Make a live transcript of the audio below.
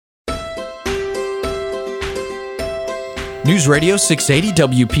News Radio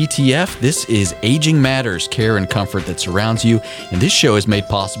 680 WPTF. This is Aging Matters, care and comfort that surrounds you. And this show is made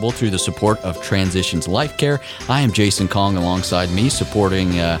possible through the support of Transitions Life Care. I am Jason Kong, alongside me,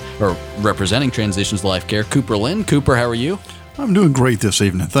 supporting or representing Transitions Life Care, Cooper Lynn. Cooper, how are you? I'm doing great this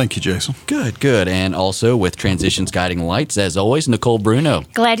evening. Thank you, Jason. Good. And also with Transitions Guiding Lights, as always, Nicole Bruno.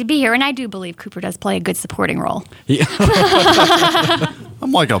 Glad to be here, and I do believe Cooper does play a good supporting role. Yeah.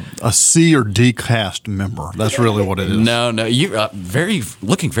 I'm like a C or D cast member. That's really what it is. No, you're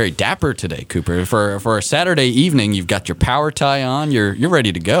looking very dapper today, Cooper. For a Saturday evening, you've got your power tie on. You're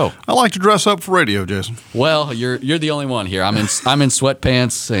ready to go. I like to dress up for radio, Jason. Well, you're the only one here. I'm in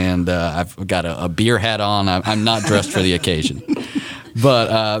sweatpants, and I've got a beer hat on. I'm not dressed for the occasion.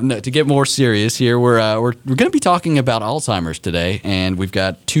 But no, to get more serious here, we're going to be talking about Alzheimer's today, and we've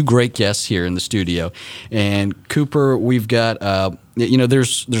got two great guests here in the studio. And Cooper, we've got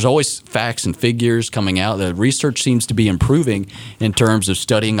there's always facts and figures coming out. The research seems to be improving in terms of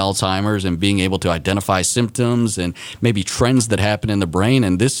studying Alzheimer's and being able to identify symptoms and maybe trends that happen in the brain.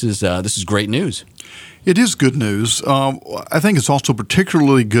 And this is great news. It is good news. I think it's also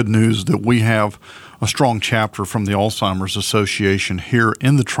particularly good news that we have a strong chapter from the Alzheimer's Association here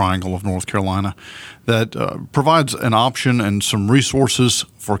in the Triangle of North Carolina that provides an option and some resources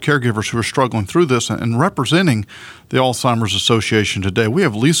for caregivers who are struggling through this. And representing the Alzheimer's Association today, we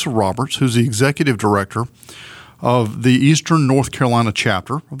have Lisa Roberts, who's the Executive Director of the Eastern North Carolina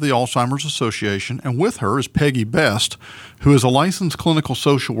chapter of the Alzheimer's Association. And with her is Peggy Best, who is a licensed clinical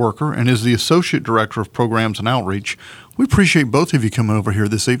social worker and is the Associate Director of Programs and Outreach. We appreciate both of you coming over here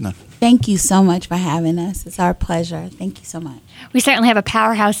this evening. Thank you so much for having us. It's our pleasure. Thank you so much. We certainly have a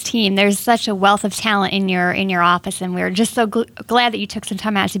powerhouse team. There's such a wealth of talent in your office, and we're just so glad that you took some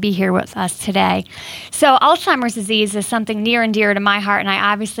time out to be here with us today. So Alzheimer's disease is something near and dear to my heart, and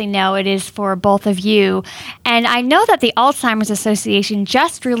I obviously know it is for both of you. And I know that the Alzheimer's Association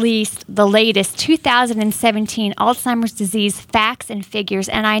just released the latest 2017 Alzheimer's disease facts and figures,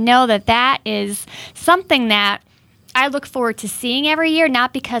 and I know that is something that I look forward to seeing every year,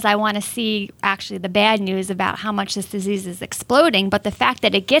 not because I want to see actually the bad news about how much this disease is exploding, but the fact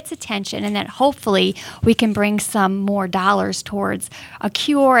that it gets attention and that hopefully we can bring some more dollars towards a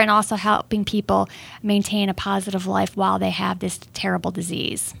cure and also helping people maintain a positive life while they have this terrible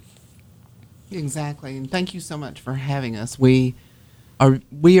disease. Exactly, and thank you so much for having us. We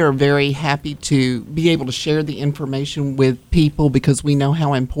are very happy to be able to share the information with people because we know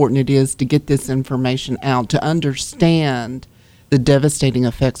how important it is to get this information out, to understand the devastating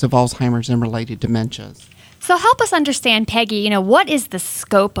effects of Alzheimer's and related dementias. So help us understand, Peggy, what is the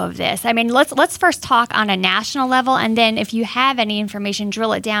scope of this? I mean, let's first talk on a national level, and then if you have any information,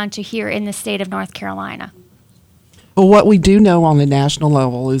 drill it down to here in the state of North Carolina. Well, what we do know on the national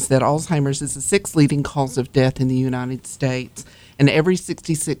level is that Alzheimer's is the sixth leading cause of death in the United States. And every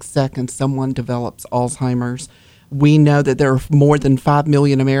 66 seconds, someone develops Alzheimer's. We know that there are more than 5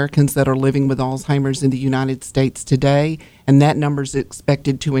 million Americans that are living with Alzheimer's in the United States today, and that number is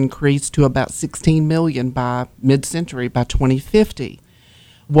expected to increase to about 16 million by mid-century, by 2050.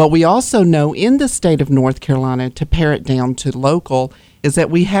 What we also know in the state of North Carolina, to pare it down to local, is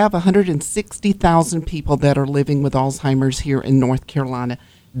that we have 160,000 people that are living with Alzheimer's here in North Carolina.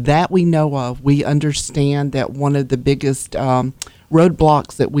 That we know of. We understand that one of the biggest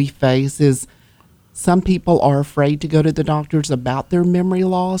roadblocks that we face is some people are afraid to go to the doctors about their memory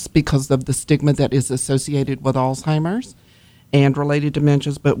loss because of the stigma that is associated with Alzheimer's and related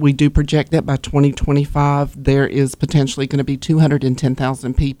dementias, but we do project that by 2025 there is potentially going to be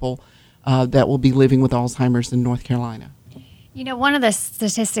 210,000 people that will be living with Alzheimer's in North Carolina. One of the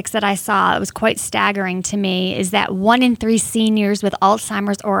statistics that I saw that was quite staggering to me is that 1 in 3 seniors with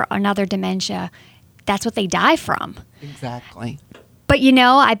Alzheimer's or another dementia, that's what they die from. Exactly. But,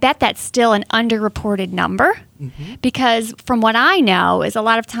 I bet that's still an underreported number because from what I know is a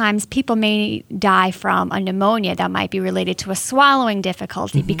lot of times people may die from a pneumonia that might be related to a swallowing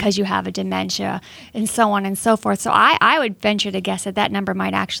difficulty because you have a dementia and so on and so forth. So I would venture to guess that number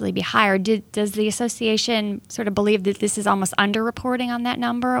might actually be higher. Does the association sort of believe that this is almost underreporting on that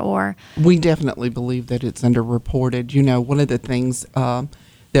number? Or we definitely believe that it's underreported. One of the things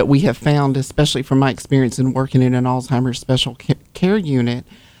that we have found, especially from my experience in working in an Alzheimer's special care unit,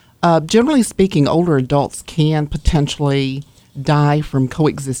 generally speaking, older adults can potentially die from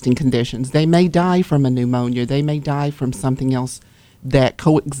coexisting conditions. They may die from a pneumonia. They may die from something else that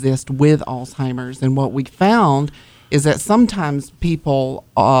coexists with Alzheimer's. And what we found is that sometimes people,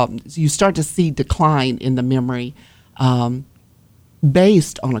 you start to see decline in the memory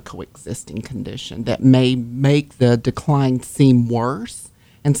based on a coexisting condition that may make the decline seem worse.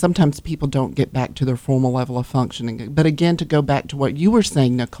 and sometimes people don't get back to their formal level of functioning. But again, to go back to what you were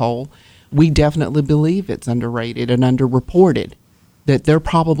saying, Nicole, we definitely believe it's underrated and underreported, that there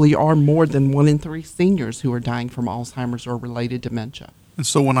probably are more than 1 in 3 seniors who are dying from Alzheimer's or related dementia. And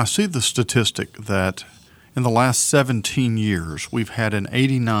so when I see the statistic that in the last 17 years we've had an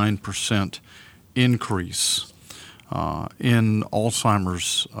 89% increase in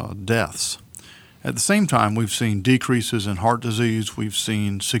Alzheimer's deaths, at the same time we've seen decreases in heart disease, we've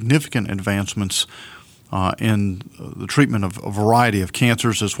seen significant advancements in the treatment of a variety of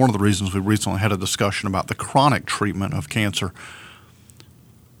cancers. It's one of the reasons we recently had a discussion about the chronic treatment of cancer.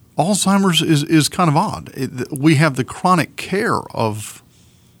 Alzheimer's is kind of odd. We have the chronic care of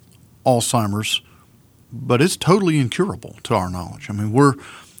Alzheimer's, but it's totally incurable to our knowledge. I mean,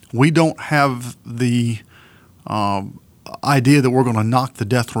 we don't have the idea that we're going to knock the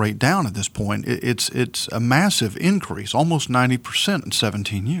death rate down at this point. It's a massive increase, almost 90% in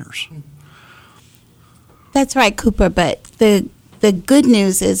 17 years. That's right, Cooper. But the good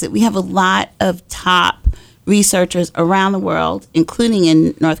news is that we have a lot of top researchers around the world, including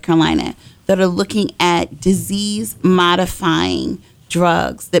in North Carolina, that are looking at disease-modifying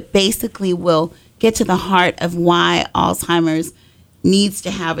drugs that basically will get to the heart of why Alzheimer's needs to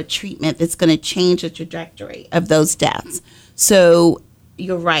have a treatment that's going to change the trajectory of those deaths. So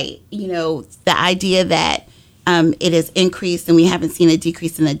you're right. You know, the idea that it has increased and we haven't seen a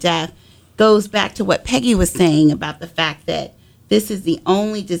decrease in the death goes back to what Peggy was saying about the fact that this is the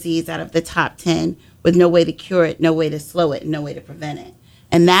only disease out of the top 10 with no way to cure it, no way to slow it, and no way to prevent it.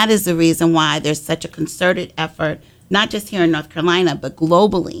 And that is the reason why there's such a concerted effort, not just here in North Carolina, but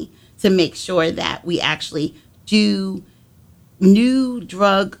globally, to make sure that we actually do new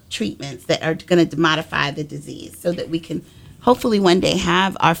drug treatments that are going to modify the disease so that we can hopefully one day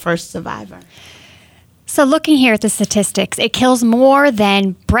have our first survivor. So looking here at the statistics, it kills more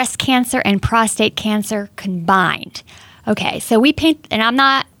than breast cancer and prostate cancer combined. Okay, so we paint, and I'm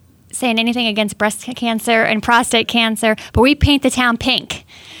not saying anything against breast cancer and prostate cancer, but we paint the town pink.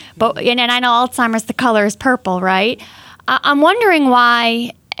 And I know Alzheimer's, the color is purple, right? I'm wondering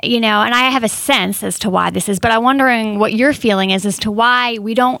why, and I have a sense as to why this is, but I'm wondering what your feeling is as to why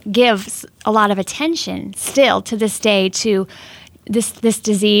we don't give a lot of attention still to this day to this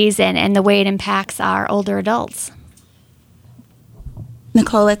disease and the way it impacts our older adults.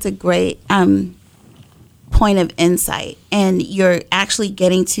 Nicole, that's a great point of insight, and you're actually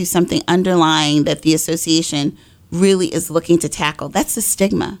getting to something underlying that the association really is looking to tackle. That's the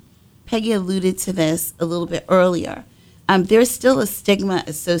stigma. Peggy alluded to this a little bit earlier. There's still a stigma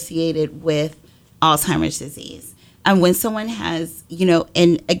associated with Alzheimer's disease. When someone has,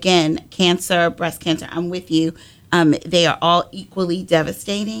 and again, cancer, breast cancer, I'm with you, they are all equally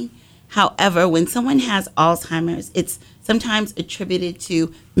devastating. However, when someone has Alzheimer's, it's sometimes attributed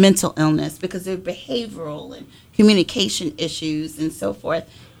to mental illness because of behavioral and communication issues and so forth.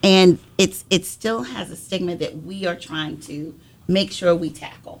 And it still has a stigma that we are trying to make sure we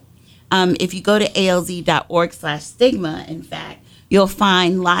tackle. If you go to alz.org/stigma, in fact, you'll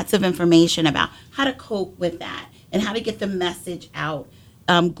find lots of information about how to cope with that and how to get the message out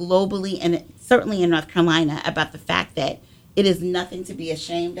globally and certainly in North Carolina about the fact that it is nothing to be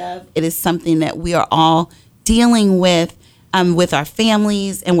ashamed of. It is something that we are all dealing with our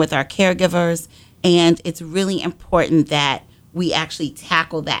families and with our caregivers, and it's really important that we actually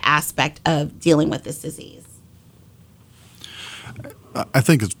tackle that aspect of dealing with this disease. I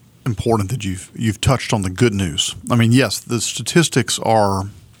think it's important that you've touched on the good news. I mean, yes, the statistics are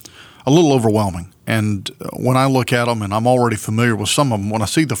a little overwhelming, and when I look at them, and I'm already familiar with some of them, when I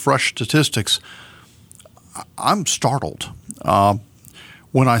see the fresh statistics, I'm startled.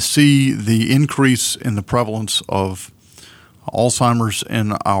 When I see the increase in the prevalence of Alzheimer's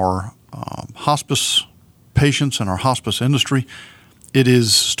in our hospice patients and our hospice industry, it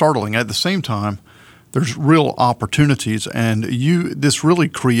is startling. At the same time, there's real opportunities, and this really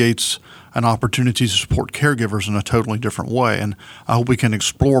creates an opportunity to support caregivers in a totally different way. And I hope we can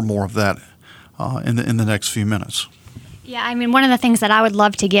explore more of that in the next few minutes. Yeah, I mean, one of the things that I would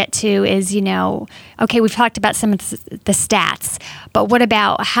love to get to is, okay, we've talked about some of the stats, but what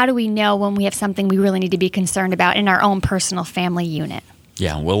about how do we know when we have something we really need to be concerned about in our own personal family unit?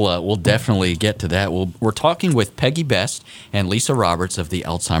 Yeah, we'll definitely get to that. We're talking with Peggy Best and Lisa Roberts of the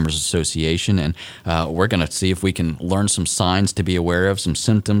Alzheimer's Association, and we're going to see if we can learn some signs to be aware of, some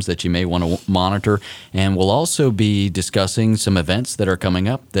symptoms that you may want to monitor, and we'll also be discussing some events that are coming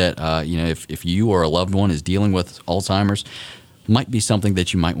up that, if you or a loved one is dealing with Alzheimer's, might be something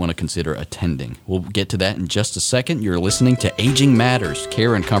that you might want to consider attending. We'll get to that in just a second. You're listening to Aging Matters,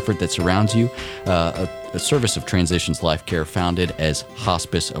 care and comfort that surrounds you, a service of Transitions Life Care founded as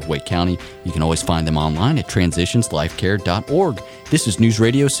Hospice of Wake County. You can always find them online at transitionslifecare.org. This is News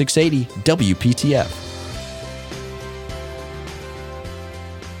Radio 680 WPTF.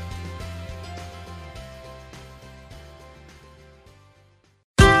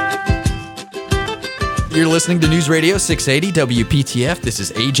 You're listening to News Radio 680 WPTF. This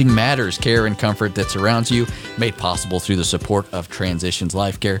is Aging Matters, care and comfort that surrounds you, made possible through the support of Transitions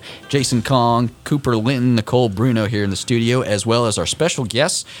Life Care. Jason Kong, Cooper Linton, Nicole Bruno here in the studio, as well as our special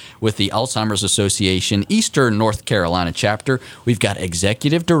guests with the Alzheimer's Association Eastern North Carolina chapter. We've got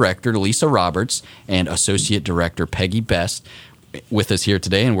Executive Director Lisa Roberts and Associate Director Peggy Best with us here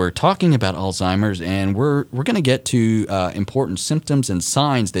today, and we're talking about Alzheimer's, and we're going to get to important symptoms and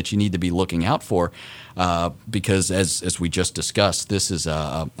signs that you need to be looking out for, because as we just discussed, this is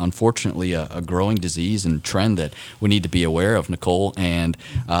unfortunately a growing disease and trend that we need to be aware of, Nicole. And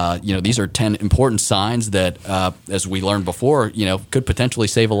these are 10 important signs that, as we learned before, could potentially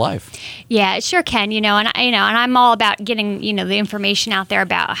save a life. Yeah, it sure can. And I'm all about getting the information out there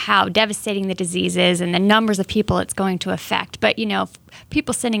about how devastating the disease is and the numbers of people it's going to affect. But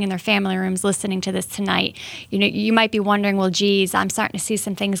people sitting in their family rooms listening to this tonight, you might be wondering, well, geez, I'm starting to see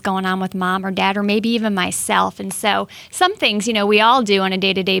some things going on with mom or dad, or maybe even myself. And so some things, we all do on a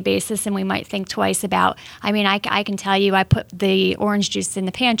day-to-day basis, and we might think twice about. I can tell you, I put the orange juice in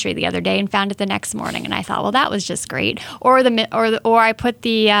the pantry the other day and found it the next morning, and I thought, well, that was just great. Or I put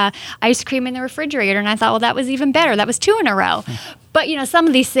the ice cream in the refrigerator, and I thought, well, that was even better. That was 2 in a row. But, some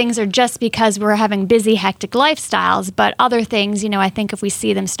of these things are just because we're having busy, hectic lifestyles. But other things, I think if we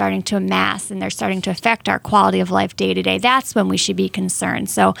see them starting to amass and they're starting to affect our quality of life day to day, that's when we should be concerned.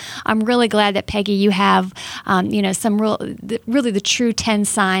 So I'm really glad that, Peggy, you have, some really the true 10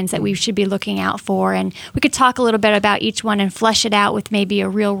 signs that we should be looking out for. And we could talk a little bit about each one and flesh it out with maybe a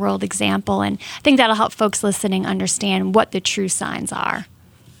real world example. And I think that'll help folks listening understand what the true signs are.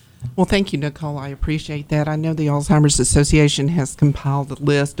 Well, thank you, Nicole. I appreciate that. I know the Alzheimer's Association has compiled a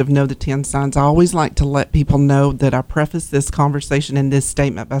list of Know the 10 signs. I always like to let people know that I preface this conversation and this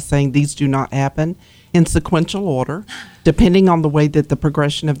statement by saying these do not happen in sequential order. Depending on the way that the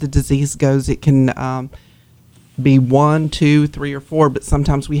progression of the disease goes, it can be 1, 2, 3, or 4, but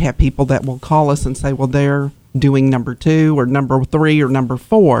sometimes we have people that will call us and say, well, they're doing number 2 or number 3 or number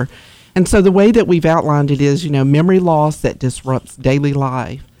 4. And so the way that we've outlined it is, memory loss that disrupts daily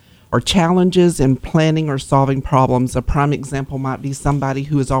life, or challenges in planning or solving problems. A prime example might be somebody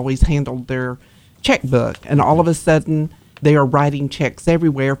who has always handled their checkbook, and all of a sudden they are writing checks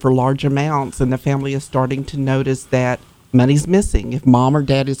everywhere for large amounts, and the family is starting to notice that money's missing. If mom or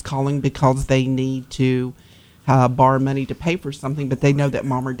dad is calling because they need to borrow money to pay for something, but they know that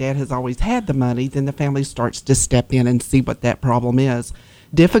mom or dad has always had the money, then the family starts to step in and see what that problem is.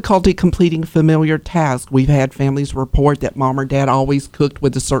 Difficulty completing familiar tasks. We've had families report that mom or dad always cooked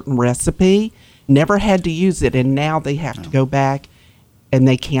with a certain recipe, never had to use it, and now they have to go back and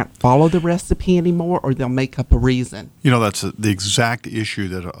they can't follow the recipe anymore, or they'll make up a reason. That's the exact issue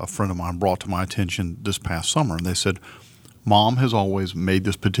that a friend of mine brought to my attention this past summer. And they said, Mom has always made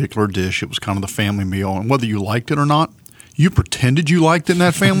this particular dish. It was kind of the family meal. And whether you liked it or not, you pretended you liked it in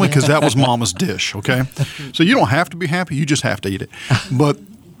that family because that was Mama's dish, okay? So you don't have to be happy. You just have to eat it.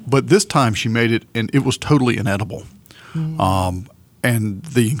 But this time she made it, and it was totally inedible. And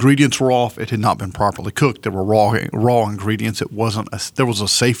the ingredients were off. It had not been properly cooked. There were raw ingredients. There was a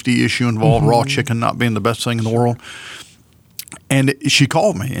safety issue involved, raw chicken not being the best thing in the world. And she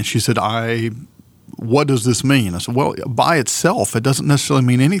called me, and she said, what does this mean? I said, well, by itself, it doesn't necessarily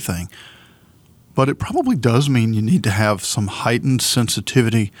mean anything. But it probably does mean you need to have some heightened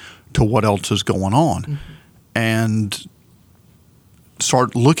sensitivity to what else is going on and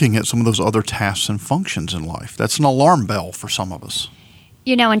start looking at some of those other tasks and functions in life. That's an alarm bell for some of us.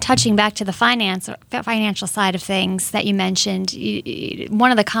 And touching back to the financial side of things that you mentioned,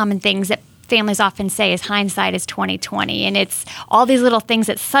 one of the common things that families often say is hindsight is 20/20, and it's all these little things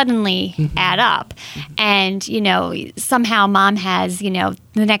that suddenly add up. And somehow mom has the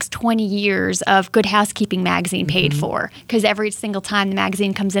next 20 years of Good Housekeeping magazine paid for, because every single time the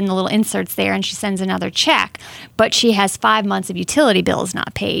magazine comes in, the little inserts there, and she sends another check, but she has 5 months of utility bills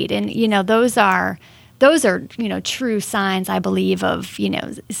not paid. And those are true signs, I believe, of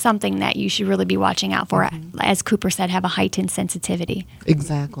something that you should really be watching out for. As Cooper said, have a heightened sensitivity.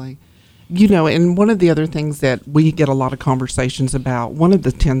 Exactly. And one of the other things that we get a lot of conversations about, one of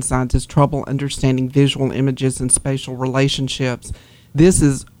the 10 signs is trouble understanding visual images and spatial relationships. This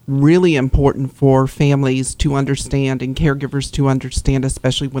is really important for families to understand and caregivers to understand,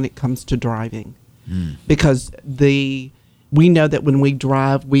 especially when it comes to driving. Because we know that when we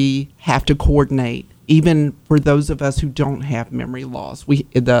drive, we have to coordinate. Even for those of us who don't have memory loss,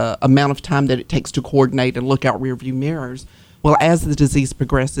 the amount of time that it takes to coordinate and look out rearview mirrors, well, as the disease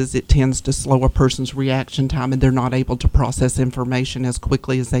progresses, it tends to slow a person's reaction time, and they're not able to process information as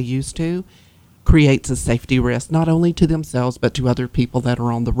quickly as they used to. Creates a safety risk, not only to themselves, but to other people that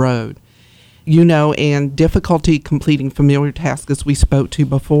are on the road. And difficulty completing familiar tasks, as we spoke to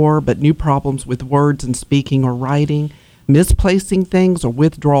before, but new problems with words and speaking or writing, misplacing things or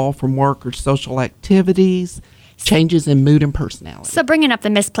withdrawal from work or social activities, changes in mood and personality. So bringing up the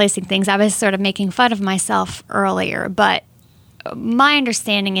misplacing things, I was sort of making fun of myself earlier, but my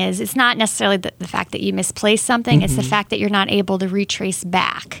understanding is it's not necessarily the fact that you misplaced something, it's the fact that you're not able to retrace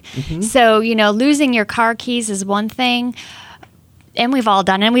back. So, losing your car keys is one thing. And we've all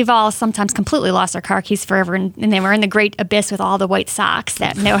done it. And we've all sometimes completely lost our car keys forever. And then we're in the great abyss with all the white socks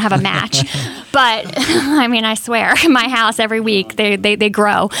that don't have a match. But, I swear, in my house every week, they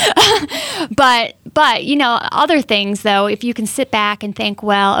grow. But other things, though, if you can sit back and think,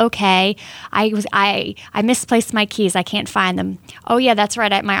 well, okay, I misplaced my keys. I can't find them. Oh, yeah, that's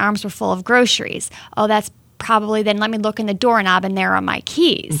right. My arms were full of groceries. Oh, that's probably, then let me look in the doorknob and there are my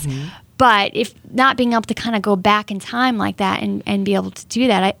keys. But if not being able to kind of go back in time like that and be able to do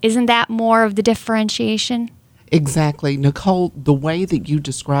that, isn't that more of the differentiation? Exactly. Nicole, the way that you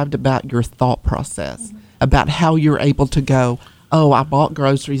described about your thought process, about how you're able to go, oh, I bought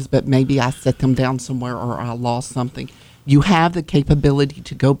groceries, but maybe I set them down somewhere or I lost something. You have the capability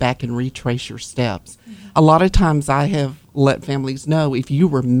to go back and retrace your steps. A lot of times I have let families know, if you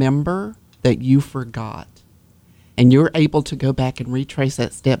remember that you forgot, and you're able to go back and retrace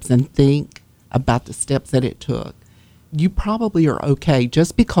that steps and think about the steps that it took, you probably are okay.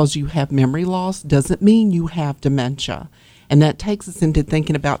 Just because you have memory loss doesn't mean you have dementia. And that takes us into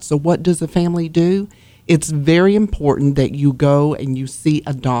thinking about, so what does a family do? It's very important that you go and you see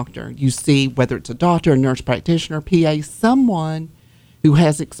a doctor. You see, whether it's a doctor, a nurse practitioner, PA, someone who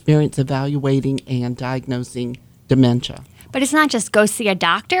has experience evaluating and diagnosing dementia. But it's not just go see a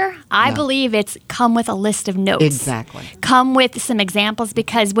doctor. I believe it's come with a list of notes. Exactly. Come with some examples,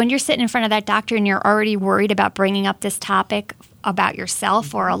 because when you're sitting in front of that doctor and you're already worried about bringing up this topic about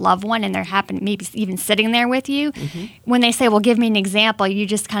yourself or a loved one, and they're maybe even sitting there with you, when they say, well, give me an example, you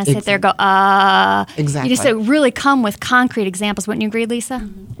just kind of sit there and go, Exactly. You just really come with concrete examples. Wouldn't you agree, Lisa?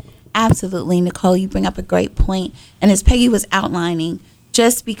 Absolutely, Nicole, you bring up a great point. And as Peggy was outlining,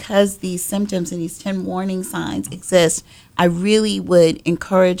 just because these symptoms and these 10 warning signs exist, I really would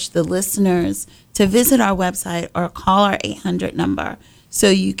encourage the listeners to visit our website or call our 800 number so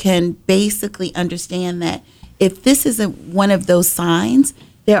you can basically understand that if this is one of those signs,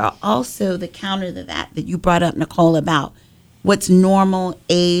 there are also the counter to that you brought up, Nicole, about what's normal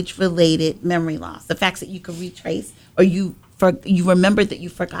age-related memory loss, the facts that you can retrace or you remembered that you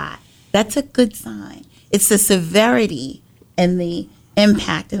forgot. That's a good sign. It's the severity and the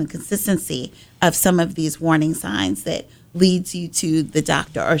impact and the consistency of some of these warning signs that leads you to the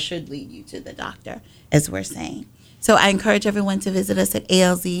doctor, or should lead you to the doctor, as we're saying. So I encourage everyone to visit us at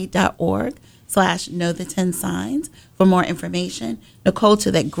alz.org/know-the-10-signs for more information. Nicole, to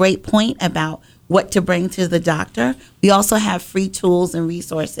that great point about what to bring to the doctor, we also have free tools and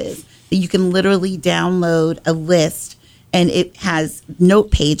resources that you can literally download a list, and it has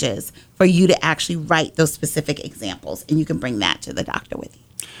note pages for you to actually write those specific examples, and you can bring that to the doctor with you.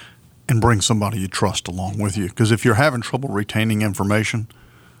 And bring somebody you trust along with you, because if you're having trouble retaining information,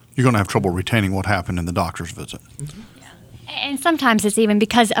 you're going to have trouble retaining what happened in the doctor's visit. And sometimes it's even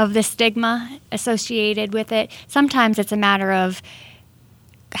because of the stigma associated with it. Sometimes it's a matter of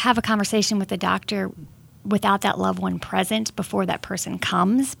have a conversation with the doctor without that loved one present before that person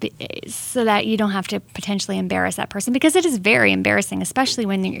comes, so that you don't have to potentially embarrass that person, because it is very embarrassing, especially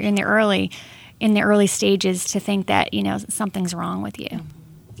when you're in the early stages, to think that something's wrong with you.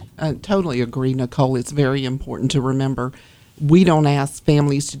 I totally agree, Nicole. It's very important to remember we don't ask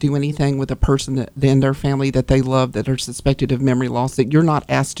families to do anything with a person in their family that they love that are suspected of memory loss that you're not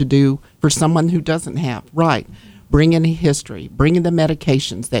asked to do for someone who doesn't have. Right. Bring in a history. Bring in the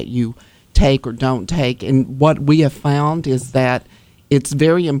medications that you take or don't take. And what we have found is that it's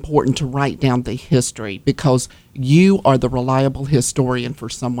very important to write down the history, because you are the reliable historian for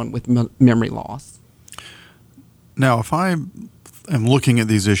someone with memory loss. Now, if I am looking at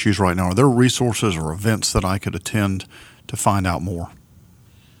these issues right now, are there resources or events that I could attend to find out more?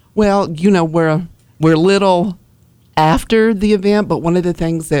 Well, we're a little after the event, but one of the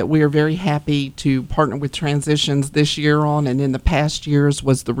things that we are very happy to partner with Transitions this year on, and in the past years,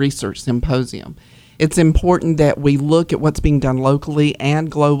 was the research symposium. It's important that we look at what's being done locally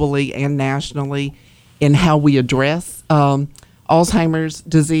and globally and nationally in how we address Alzheimer's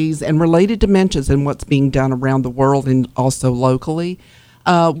disease and related dementias and what's being done around the world and also locally.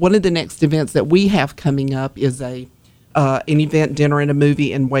 One of the next events that we have coming up is an event, dinner, and a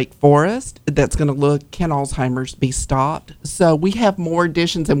movie in Wake Forest that's going to look, can Alzheimer's be stopped? So we have more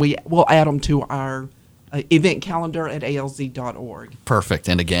additions, and we'll add them to our event calendar at alz.org. Perfect.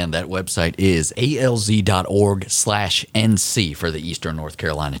 And again, that website is alz.org/NC for the Eastern North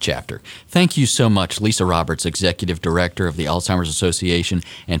Carolina chapter. Thank you so much, Lisa Roberts, Executive Director of the Alzheimer's Association,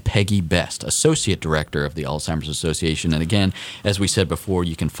 and Peggy Best, Associate Director of the Alzheimer's Association. And again, as we said before,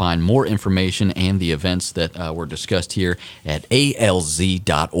 you can find more information and the events that were discussed here at alz.org/NC.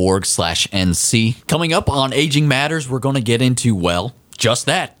 Coming up on Aging Matters, we're going to get into, well, just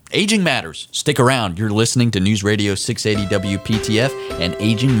that. Aging Matters. Stick around. You're listening to News Radio 680 WPTF and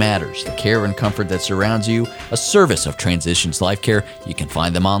Aging Matters, the care and comfort that surrounds you, a service of Transitions Life Care. You can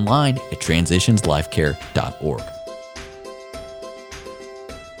find them online at transitionslifecare.org.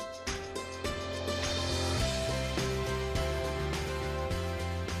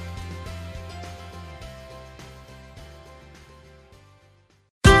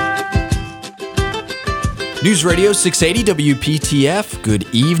 News Radio 680 WPTF, good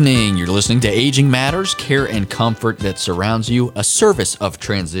evening. You're listening to Aging Matters, care and comfort that surrounds you, a service of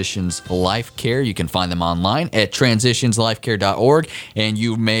Transitions Life Care. You can find them online at transitionslifecare.org, and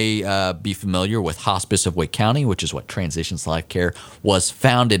you may be familiar with Hospice of Wake County, which is what Transitions Life Care was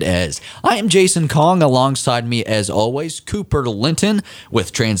founded as. I am Jason Kong. Alongside me, as always, Cooper Linton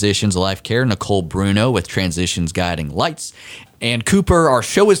with Transitions Life Care, Nicole Bruno with Transitions Guiding Lights. And Cooper, our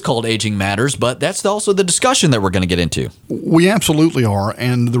show is called Aging Matters, but that's also the discussion that we're going to get into. We absolutely are,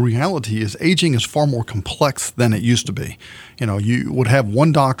 and the reality is aging is far more complex than it used to be. You know, you would have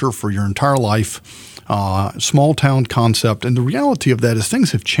one doctor for your entire life, small town concept, and the reality of that is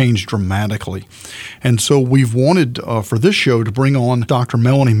things have changed dramatically. And so we've wanted for this show to bring on Dr.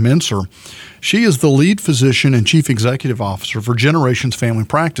 Melanie Mincer. She is the lead physician and chief executive officer for Generations Family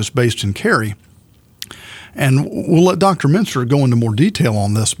Practice based in Cary. And we'll let Dr. Mincer go into more detail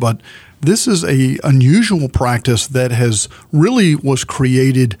on this, but this is a unusual practice that was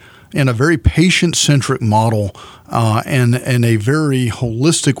created in a very patient-centric model and a very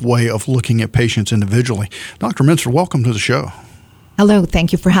holistic way of looking at patients individually. Dr. Mincer, welcome to the show. Hello,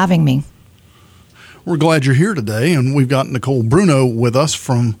 thank you for having me. We're glad you're here today, and we've got Nicole Bruno with us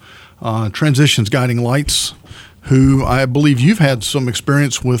from Transitions Guiding Lights, who I believe you've had some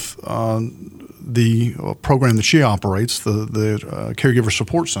experience with the program that she operates, the Caregiver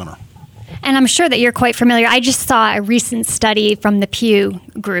Support Center. And I'm sure that you're quite familiar. I just saw a recent study from the Pew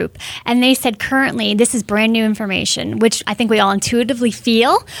Group, and they said currently, this is brand new information, which I think we all intuitively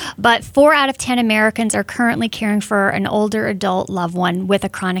feel, but 4 out of 10 Americans are currently caring for an older adult loved one with a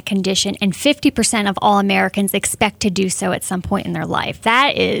chronic condition, and 50% of all Americans expect to do so at some point in their life.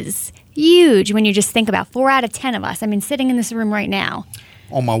 That is huge when you just think about 4 out of 10 of us. I mean, sitting in this room right now.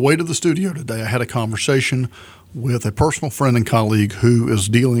 On my way to the studio today, I had a conversation with a personal friend and colleague who is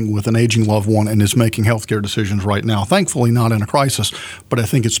dealing with an aging loved one and is making healthcare decisions right now. Thankfully, not in a crisis, but I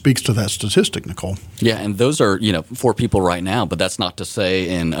think it speaks to that statistic, Nicole. Yeah, and those are, 4 people right now, but that's not to say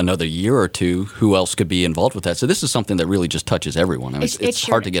in another year or two who else could be involved with that. So this is something that really just touches everyone. I mean, it's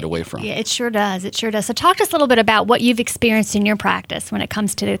hard to get away from. Yeah, it sure does. It sure does. So talk to us a little bit about what you've experienced in your practice when it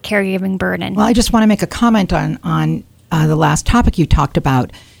comes to the caregiving burden. Well, I just want to make a comment on the last topic you talked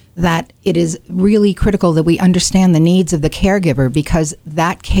about, that it is really critical that we understand the needs of the caregiver, because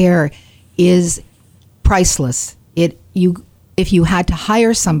that care is priceless. If you had to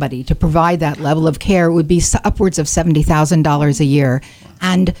hire somebody to provide that level of care, it would be upwards of $70,000 a year,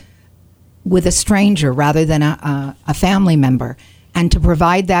 and with a stranger rather than a family member. And to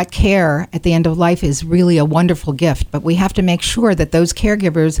provide that care at the end of life is really a wonderful gift, but we have to make sure that those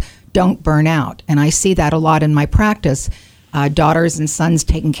caregivers don't burn out. And I see that a lot in my practice. Daughters and sons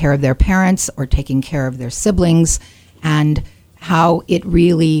taking care of their parents or taking care of their siblings, and how it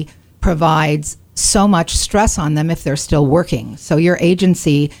really provides so much stress on them if they're still working. So your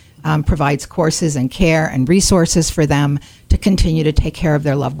agency provides courses and care and resources for them to continue to take care of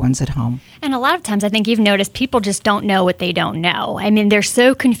their loved ones at home. And a lot of times, I think you've noticed people just don't know what they don't know. I mean, they're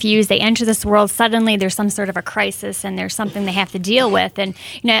so confused. They enter this world, suddenly there's some sort of a crisis and there's something they have to deal with. And,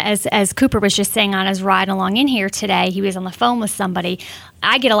 as Cooper was just saying on his ride along in here today, he was on the phone with somebody.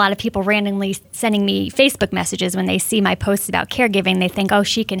 I get a lot of people randomly sending me Facebook messages when they see my posts about caregiving. They think, oh,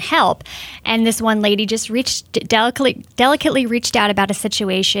 she can help. And this one lady just delicately reached out about a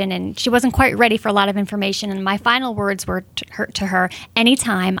situation, and she wasn't quite ready for a lot of information. And my final words were to her,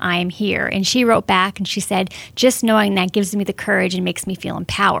 anytime I am here. And she wrote back and she said, just knowing that gives me the courage and makes me feel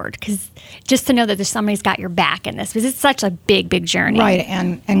empowered, because just to know that there's somebody's got your back in this, because it's such a big, big journey. Right,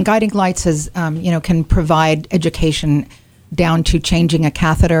 and Guiding Lights has, can provide education down to changing a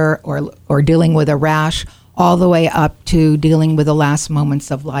catheter or dealing with a rash, all the way up to dealing with the last moments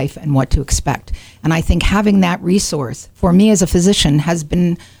of life and what to expect. And I think having that resource for me as a physician has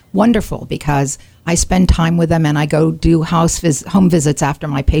been wonderful, because I spend time with them and I go do home visits after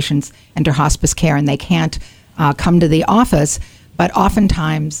my patients enter hospice care and they can't come to the office. But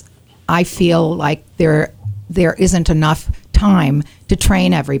oftentimes I feel like there isn't enough time to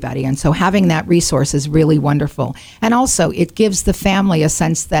train everybody. And so having that resource is really wonderful. And also it gives the family a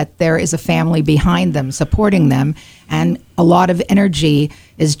sense that there is a family behind them, supporting them, and a lot of energy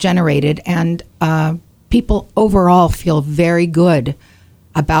is generated. And people overall feel very good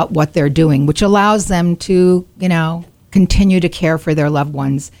about what they're doing, which allows them to, continue to care for their loved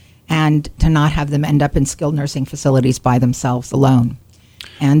ones and to not have them end up in skilled nursing facilities by themselves alone.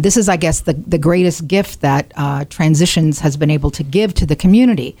 And this is, I guess, the greatest gift that Transitions has been able to give to the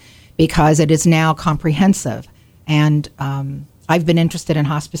community, because it is now comprehensive. And I've been interested in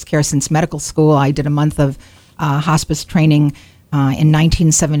hospice care since medical school. I did a month of hospice training in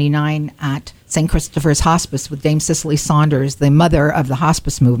 1979 at St. Christopher's Hospice with Dame Cicely Saunders, the mother of the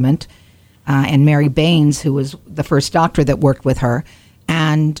hospice movement, and Mary Baines, who was the first doctor that worked with her.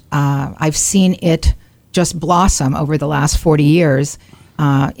 And I've seen it just blossom over the last 40 years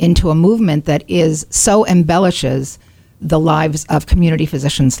into a movement that embellishes the lives of community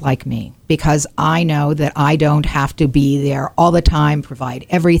physicians like me, because I know that I don't have to be there all the time, provide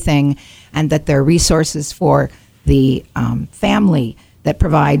everything, and that there are resources for the family that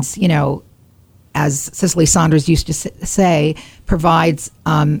provides, as Cicely Saunders used to say, provides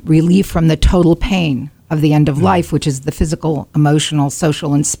relief from the total pain of the end of life, which is the physical, emotional,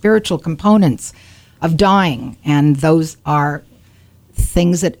 social, and spiritual components of dying. And those are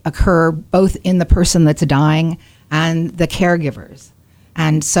things that occur both in the person that's dying and the caregivers.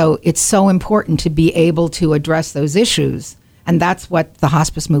 And so it's so important to be able to address those issues. And that's what the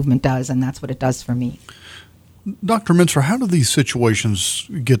hospice movement does, and that's what it does for me. Dr. Mincer, how do these situations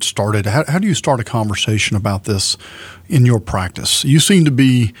get started? How do you start a conversation about this in your practice? You seem to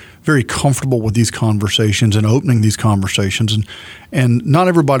be very comfortable with these conversations and opening these conversations. And not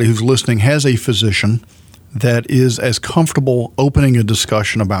everybody who's listening has a physician that is as comfortable opening a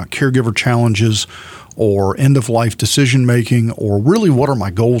discussion about caregiver challenges or end-of-life decision-making, or really what are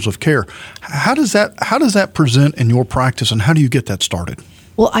my goals of care. How does that present in your practice, and how do you get that started?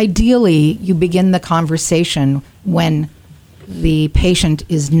 Well, ideally, you begin the conversation when the patient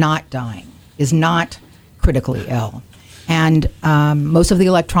is not dying, is not critically ill. And most of the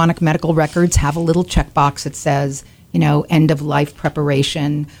electronic medical records have a little checkbox that says, end-of-life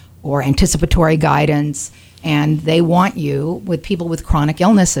preparation or anticipatory guidance, and they want you, with people with chronic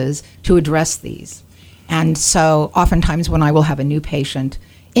illnesses, to address these. And so oftentimes when I will have a new patient,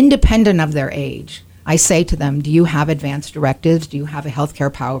 independent of their age, I say to them, do you have advance directives? Do you have a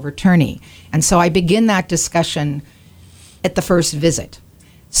healthcare power of attorney? And so I begin that discussion at the first visit.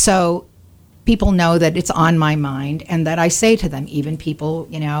 So people know that it's on my mind, and that I say to them, even people,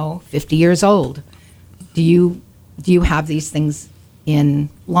 50 years old, do you have these things in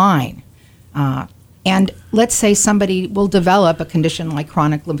line? And let's say somebody will develop a condition like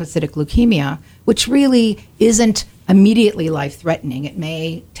chronic lymphocytic leukemia, which really isn't immediately life-threatening. It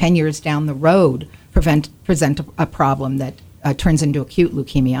may, 10 years down the road, present a problem that turns into acute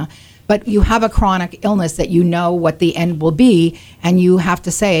leukemia. But you have a chronic illness that you know what the end will be, and you have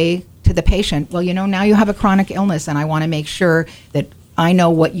to say to the patient, well, now you have a chronic illness, and I want to make sure that I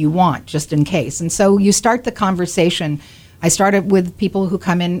know what you want, just in case. And so you start the conversation. I started with people who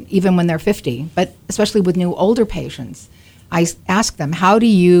come in even when they're 50, but especially with new older patients. I ask them, how do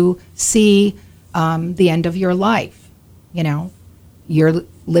you see the end of your life? You're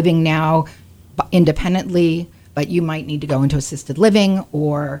living now independently, but you might need to go into assisted living,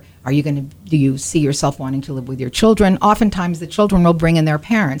 or do you see yourself wanting to live with your children? Oftentimes the children will bring in their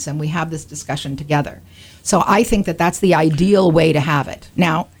parents, and we have this discussion together. So I think that that's the ideal way to have it.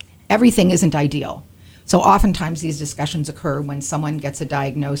 Now, everything isn't ideal. So oftentimes these discussions occur when someone gets a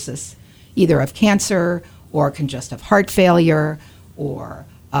diagnosis either of cancer or congestive heart failure or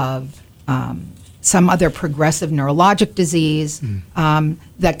of some other progressive neurologic disease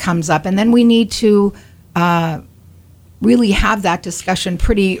that comes up. And then we need to really have that discussion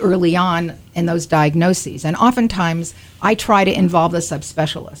pretty early on in those diagnoses. And oftentimes I try to involve the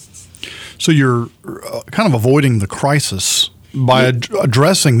subspecialists. So you're kind of avoiding the crisis by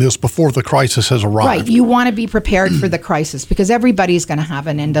addressing this before the crisis has arrived. Right. You want to be prepared for the crisis because everybody's going to have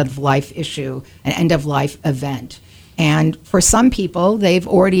an end-of-life issue, an end-of-life event. And for some people, they've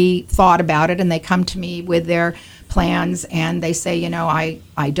already thought about it and they come to me with their plans and they say,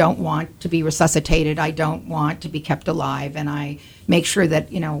 I don't want to be resuscitated. I don't want to be kept alive. And I make sure that,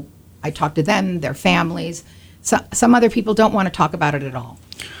 I talk to them, their families. So, some other people don't want to talk about it at all.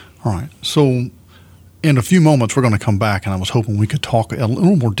 All right. So in a few moments, we're going to come back, and I was hoping we could talk a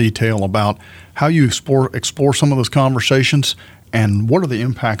little more detail about how you explore some of those conversations and what are the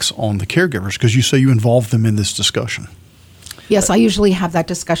impacts on the caregivers, because you say you involve them in this discussion. Yes, I usually have that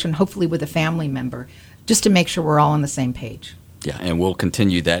discussion, hopefully with a family member, just to make sure we're all on the same page. Yeah, and we'll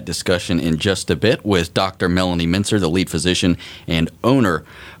continue that discussion in just a bit with Dr. Melanie Mincer, the lead physician and owner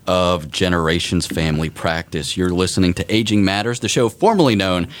of Generations Family Practice. You're listening to Aging Matters, the show formerly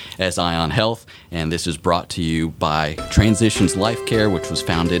known as Ion Health, and this is brought to you by Transitions Life Care, which was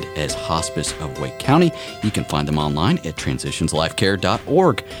founded as Hospice of Wake County. You can find them online at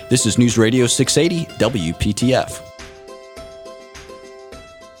transitionslifecare.org. This is News Radio 680 WPTF.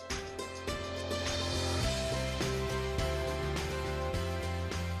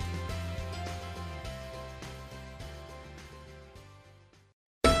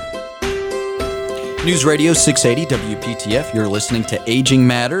 News Radio 680 WPTF. You're listening to Aging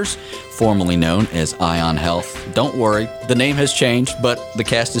Matters, formerly known as Ion Health. Don't worry, the name has changed, but the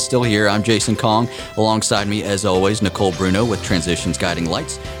cast is still here. I'm Jason Kong. Alongside me, as always, Nicole Bruno with Transitions Guiding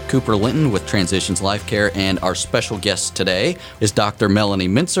Lights, Cooper Linton with Transitions Life Care, and our special guest today is Dr. Melanie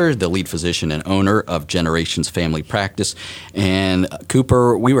Mincer, the lead physician and owner of Generations Family Practice. And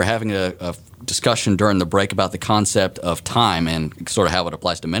Cooper, we were having a discussion during the break about the concept of time and sort of how it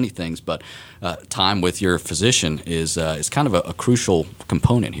applies to many things, but time with your physician is kind of a crucial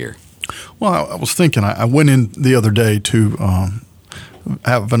component here. Well, I was thinking, I went in the other day to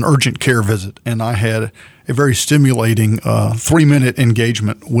have an urgent care visit, and I had a very stimulating 3-minute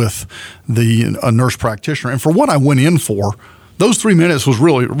engagement with a nurse practitioner. And for what I went in for, those 3 minutes was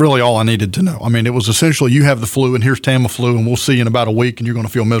really all I needed to know. I mean, it was essentially, you have the flu and here's Tamiflu and we'll see you in about a week and you're going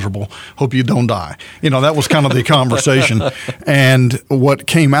to feel miserable. Hope you don't die. That was kind of the conversation. And what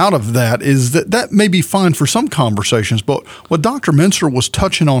came out of that is that may be fine for some conversations, but what Dr. Mincer was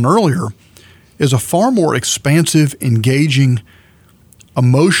touching on earlier is a far more expansive, engaging,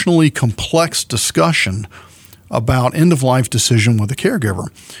 emotionally complex discussion about end-of-life decision with a caregiver.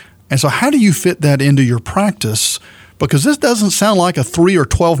 And so how do you fit that into your practice? Because this doesn't sound like a 3 or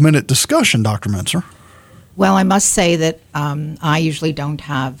 12-minute discussion, Dr. Mincer. Well, I must say that I usually don't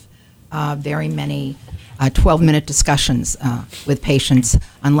have very many 12-minute discussions with patients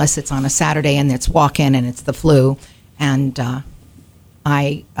unless it's on a Saturday and it's walk-in and it's the flu. And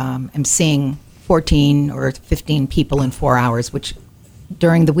I am seeing 14 or 15 people in 4 hours, which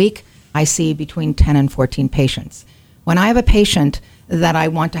during the week I see between 10 and 14 patients. When I have a patient that I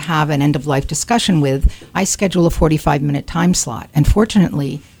want to have an end-of-life discussion with, I schedule a 45-minute time slot. And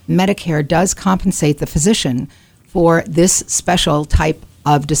fortunately, Medicare does compensate the physician for this special type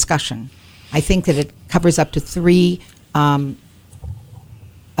of discussion. I think that it covers up to 3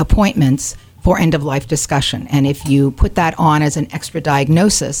 appointments for end-of-life discussion. And if you put that on as an extra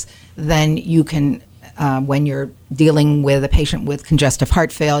diagnosis, then you can, when you're dealing with a patient with congestive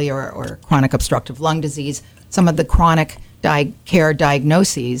heart failure or chronic obstructive lung disease, some of the chronic care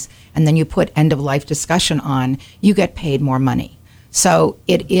diagnoses, and then you put end-of-life discussion on, you get paid more money. So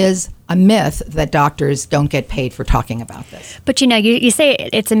it is a myth that doctors don't get paid for talking about this. But you say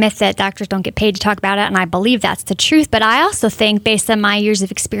it's a myth that doctors don't get paid to talk about it, and I believe that's the truth. But I also think, based on my years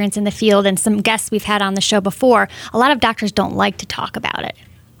of experience in the field and some guests we've had on the show before, a lot of doctors don't like to talk about it.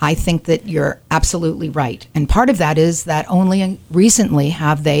 I think that you're absolutely right. And part of that is that only recently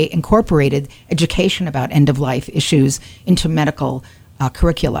have they incorporated education about end-of-life issues into medical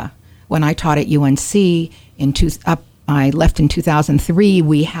curricula. When I taught at UNC, I left in 2003,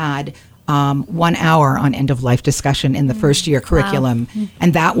 we had 1 hour on end-of-life discussion in the first-year curriculum. Wow.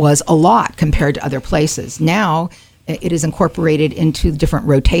 And that was a lot compared to other places. Now, it is incorporated into different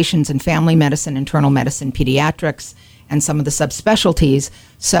rotations in family medicine, internal medicine, pediatrics, and some of the subspecialties,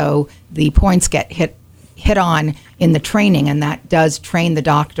 so the points get hit on in the training, and that does train the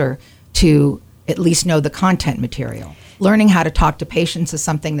doctor to at least know the content material. Learning how to talk to patients is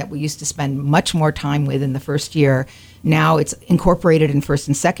something that we used to spend much more time with in the first year. Now it's incorporated in first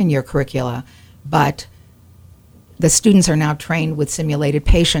and second year curricula, but the students are now trained with simulated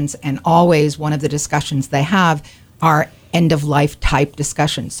patients, and always one of the discussions they have are end-of-life type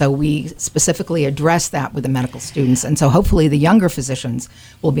discussions. So we specifically address that with the medical students, and so hopefully the younger physicians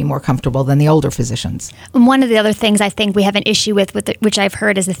will be more comfortable than the older physicians. And one of the other things I think we have an issue with which I've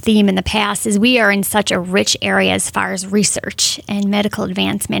heard as a theme in the past, is we are in such a rich area as far as research and medical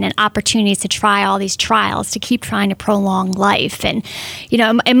advancement and opportunities to try all these trials to keep trying to prolong life. And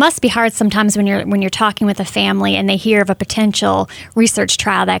it must be hard sometimes when you're talking with a family and they hear of a potential research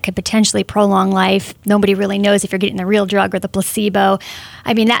trial that could potentially prolong life. Nobody really knows if you're getting the real drug or the placebo.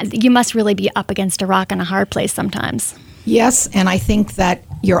 I mean, that you must really be up against a rock and a hard place sometimes. Yes, and I think that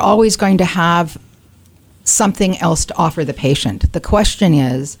you're always going to have something else to offer the patient. The question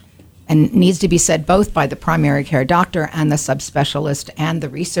is, and needs to be said both by the primary care doctor and the subspecialist and the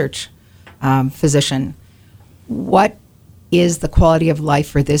research physician, what is the quality of life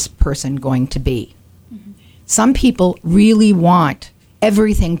for this person going to be? Mm-hmm. Some people really want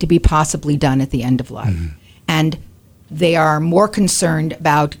everything to be possibly done at the end of life. Mm-hmm. And they are more concerned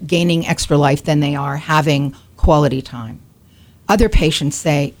about gaining extra life than they are having quality time. Other patients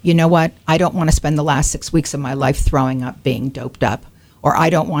say, you know what, I don't want to spend the last 6 weeks of my life throwing up, being doped up, or I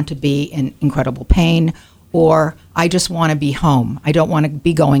don't want to be in incredible pain, or I just want to be home. I don't want to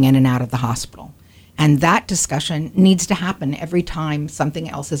be going in and out of the hospital. And that discussion needs to happen every time something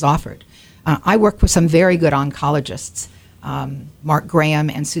else is offered. I work with some very good oncologists, Mark Graham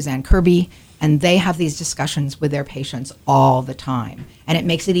and Suzanne Kirby, and they have these discussions with their patients all the time. And it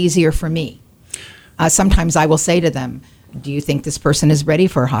makes it easier for me. Sometimes I will say to them, do you think this person is ready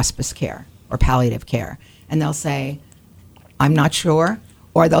for hospice care or palliative care? And they'll say, I'm not sure.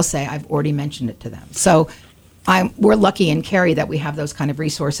 Or they'll say, I've already mentioned it to them. So we're lucky in Cary that we have those kind of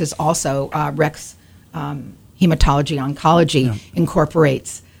resources. Also, Rex Hematology Oncology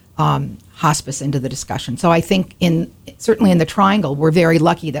incorporates hospice into the discussion. So I think certainly in the Triangle, we're very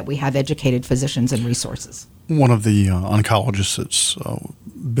lucky that we have educated physicians and resources. One of the oncologists that's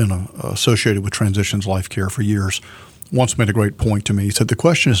been associated with Transitions Life Care for years once made a great point to me. He said, the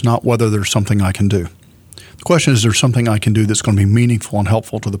question is not whether there's something I can do. The question is, there's something I can do that's going to be meaningful and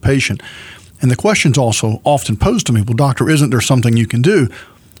helpful to the patient. And the question's also often posed to me, well, doctor, isn't there something you can do?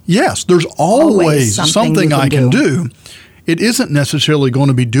 Yes, there's always something I can do. It isn't necessarily going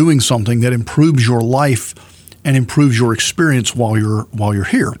to be doing something that improves your life and improves your experience while you're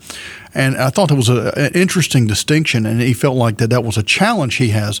here. And I thought that was an interesting distinction, and he felt like that was a challenge he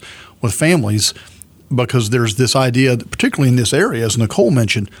has with families, because there's this idea, particularly in this area, as Nicole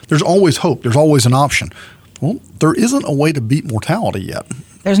mentioned, there's always hope, there's always an option. Well, there isn't a way to beat mortality yet.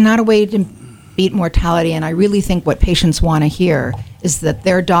 There's not a way to beat mortality, and I really think what patients want to hear is that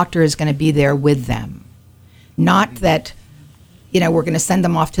their doctor is going to be there with them. Not that, we're going to send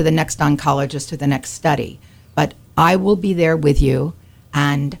them off to the next oncologist or the next study, but I will be there with you,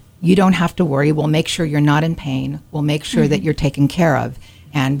 and you don't have to worry. We'll make sure you're not in pain. We'll make sure that you're taken care of,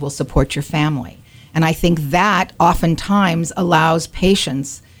 and we'll support your family. And I think that oftentimes allows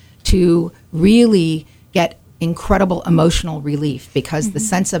patients to really get incredible emotional relief, because the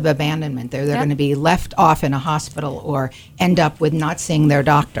sense of abandonment, they're going to be left off in a hospital or end up with not seeing their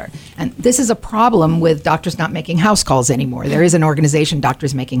doctor. And this is a problem with doctors not making house calls anymore. There is an organization,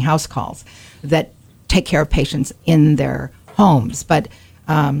 Doctors Making House Calls, that take care of patients in their homes. But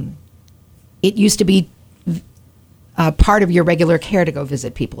it used to be part of your regular care to go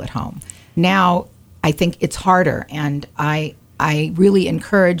visit people at home. Now, I think it's harder, and I really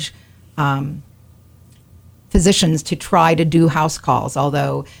encourage physicians to try to do house calls,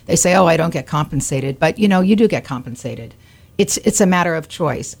 although they say, I don't get compensated. But, you do get compensated. It's a matter of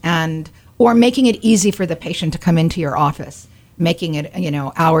choice, or making it easy for the patient to come into your office, making it,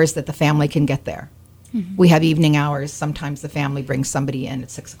 hours that the family can get there. Mm-hmm. We have evening hours. Sometimes the family brings somebody in at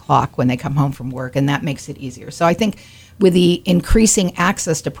 6 o'clock when they come home from work, and that makes it easier. So I think with the increasing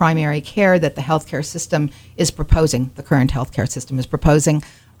access to primary care that the healthcare system is proposing, the current healthcare system is proposing,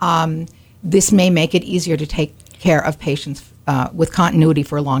 this may make it easier to take care of patients with continuity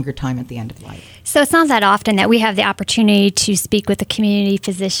for a longer time at the end of life. So it's not that often that we have the opportunity to speak with a community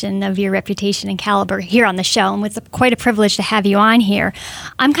physician of your reputation and caliber here on the show, and it's quite a privilege to have you on here.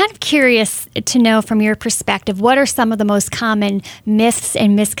 I'm kind of curious to know from your perspective, what are some of the most common myths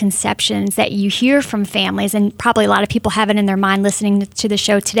and misconceptions that you hear from families, and probably a lot of people have it in their mind listening to the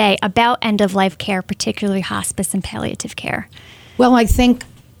show today, about end-of-life care, particularly hospice and palliative care? Well, I think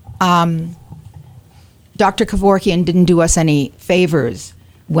Dr. Kevorkian didn't do us any favors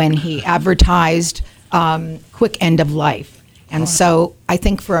when he advertised quick end of life. And so I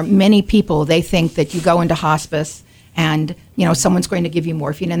think for many people, they think that you go into hospice and, someone's going to give you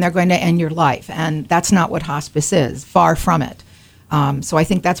morphine and they're going to end your life. And that's not what hospice is, far from it. So I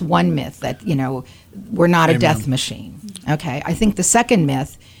think that's one myth, that, we're not a death machine. Okay. I think the second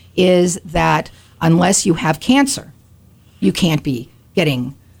myth is that unless you have cancer, you can't be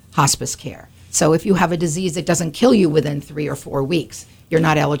getting hospice care. So if you have a disease that doesn't kill you within 3 or 4 weeks, you're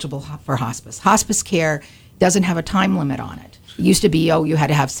not eligible for hospice. Hospice care doesn't have a time limit on it. It used to be, you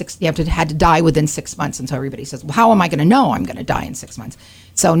had to die within 6 months. And so everybody says, well, how am I going to know I'm going to die in 6 months?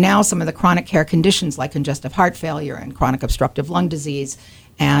 So now some of the chronic care conditions like congestive heart failure and chronic obstructive lung disease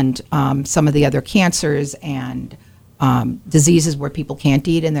and some of the other cancers and diseases where people can't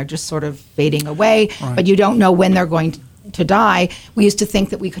eat and they're just sort of fading away, but you don't know when they're going to die. We used to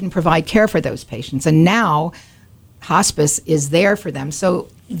think that we couldn't provide care for those patients. And now hospice is there for them. So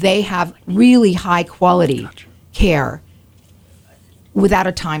they have really high quality care without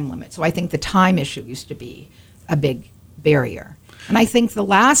a time limit. So I think the time issue used to be a big barrier. And I think the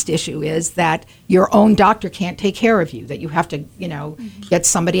last issue is that your own doctor can't take care of you, that you have to, get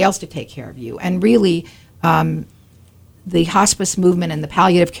somebody else to take care of you. And really, the hospice movement and the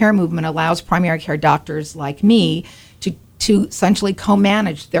palliative care movement allows primary care doctors like me to essentially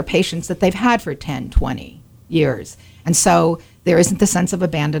co-manage their patients that they've had for 10, 20 years. And so there isn't the sense of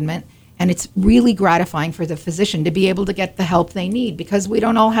abandonment. And it's really gratifying for the physician to be able to get the help they need because we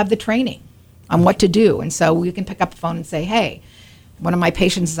don't all have the training on what to do. And so we can pick up the phone and say, hey, one of my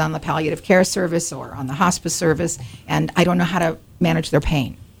patients is on the palliative care service or on the hospice service, and I don't know how to manage their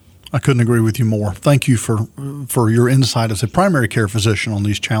pain. I couldn't agree with you more. Thank you for your insight as a primary care physician on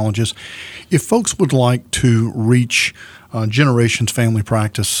these challenges. If folks would like to reach Generations Family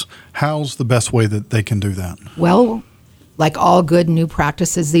Practice, how's the best way that they can do that? Well, like all good new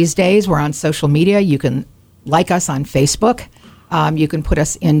practices these days, we're on social media. You can like us on Facebook. You can put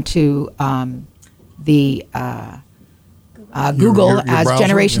us into the Google your as browser,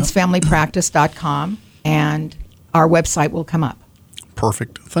 generationsfamilypractice.com, and our website will come up.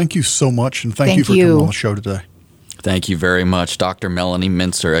 Perfect. Thank you so much, and thank you for coming on the show today. Thank you very much, Dr. Melanie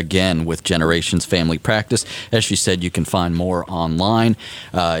Mincer, again with Generations Family Practice. As she said, you can find more online.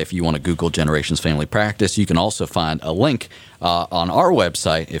 If you want to Google Generations Family Practice, you can also find a link on our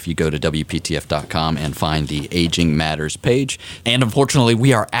website if you go to WPTF.com and find the Aging Matters page. And unfortunately,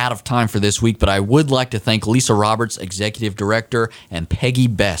 we are out of time for this week, but I would like to thank Lisa Roberts, Executive Director, and Peggy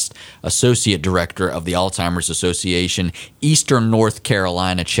Best, Associate Director of the Alzheimer's Association, Eastern North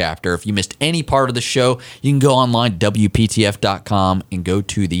Carolina chapter. If you missed any part of the show, you can go online, WPTF.com, and go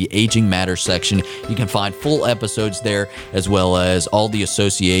to the Aging Matters section. You can find full episodes there, as well as all the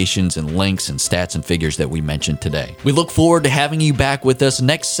associations and links and stats and figures that we mentioned today. We look forward to having you back with us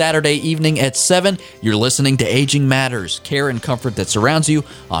next Saturday evening at 7. You're listening to Aging Matters, care and comfort that surrounds you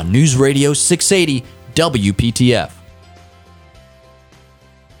on News Radio 680 WPTF.